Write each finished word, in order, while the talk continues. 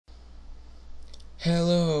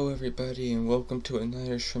Hello everybody and welcome to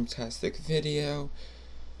another Shrimptastic video.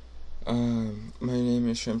 My name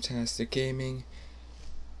is Shrimptastic Gaming,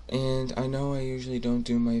 and I know I usually don't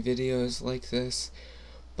do my videos like this,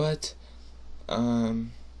 but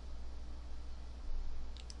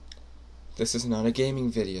this is not a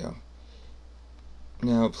gaming video.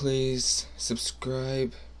 Now please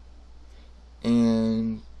subscribe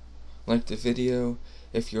and like the video.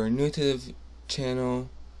 If you're new to the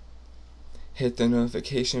channel, hit the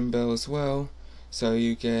notification bell as well, so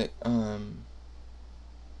you get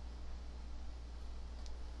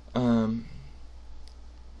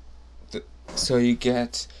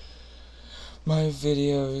my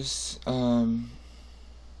videos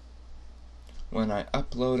when I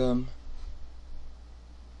upload them.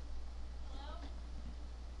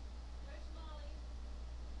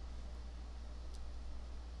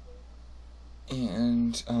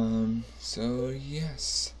 And so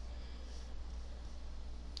yes.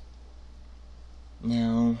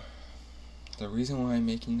 Now, the reason why I'm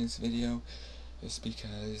making this video is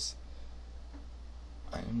because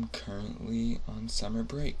I am currently on summer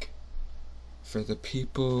break. For the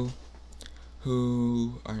people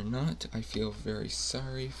who are not, I feel very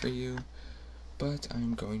sorry for you, but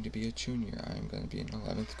I'm going to be a junior. I'm going to be in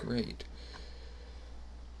 11th grade.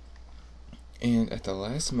 And at the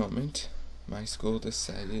last moment, my school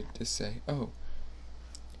decided to say, oh,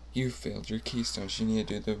 you failed your Keystones, you need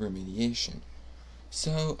to do the remediation.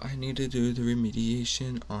 So I need to do the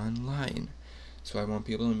remediation online, so I won't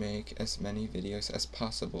be able to make as many videos as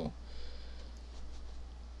possible.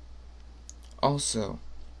 Also,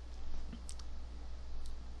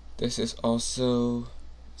 this is also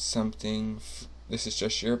something, this is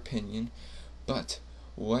just your opinion, but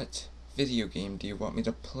what video game do you want me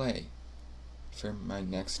to play for my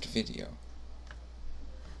next video?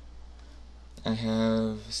 I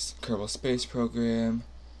have Kerbal Space Program,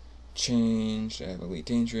 Changed, I have Elite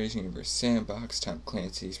Dangerous, Universe Sandbox, Tom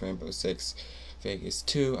Clancy's Rainbow Six, Vegas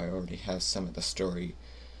 2, I already have some of the story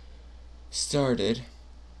started.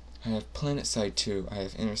 I have PlanetSide 2, I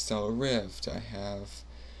have Interstellar Rift, I have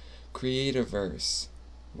Creativerse.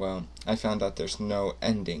 Well, I found out there's no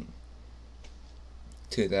ending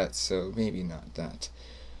to that, so maybe not that.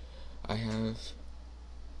 I have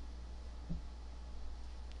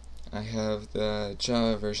the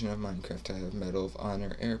Java version of Minecraft. I have Medal of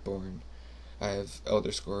Honor Airborne. I have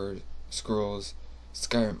Elder Scrolls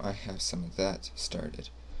Skyrim. I have some of that started.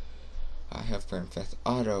 I have Grand Theft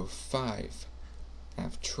Auto 5. I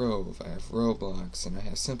have Trove. I have Roblox. And I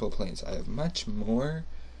have Simple Plans. I have much more.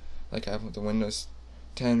 Like I have the Windows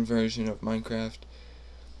 10 version of Minecraft.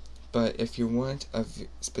 But if you want a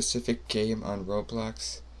specific game on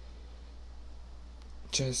Roblox,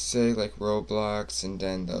 just say like Roblox and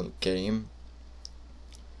then the game.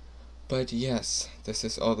 But yes, this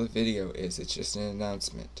is all the video is. It's just an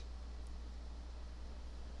announcement.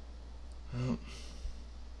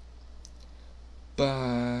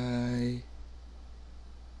 Bye.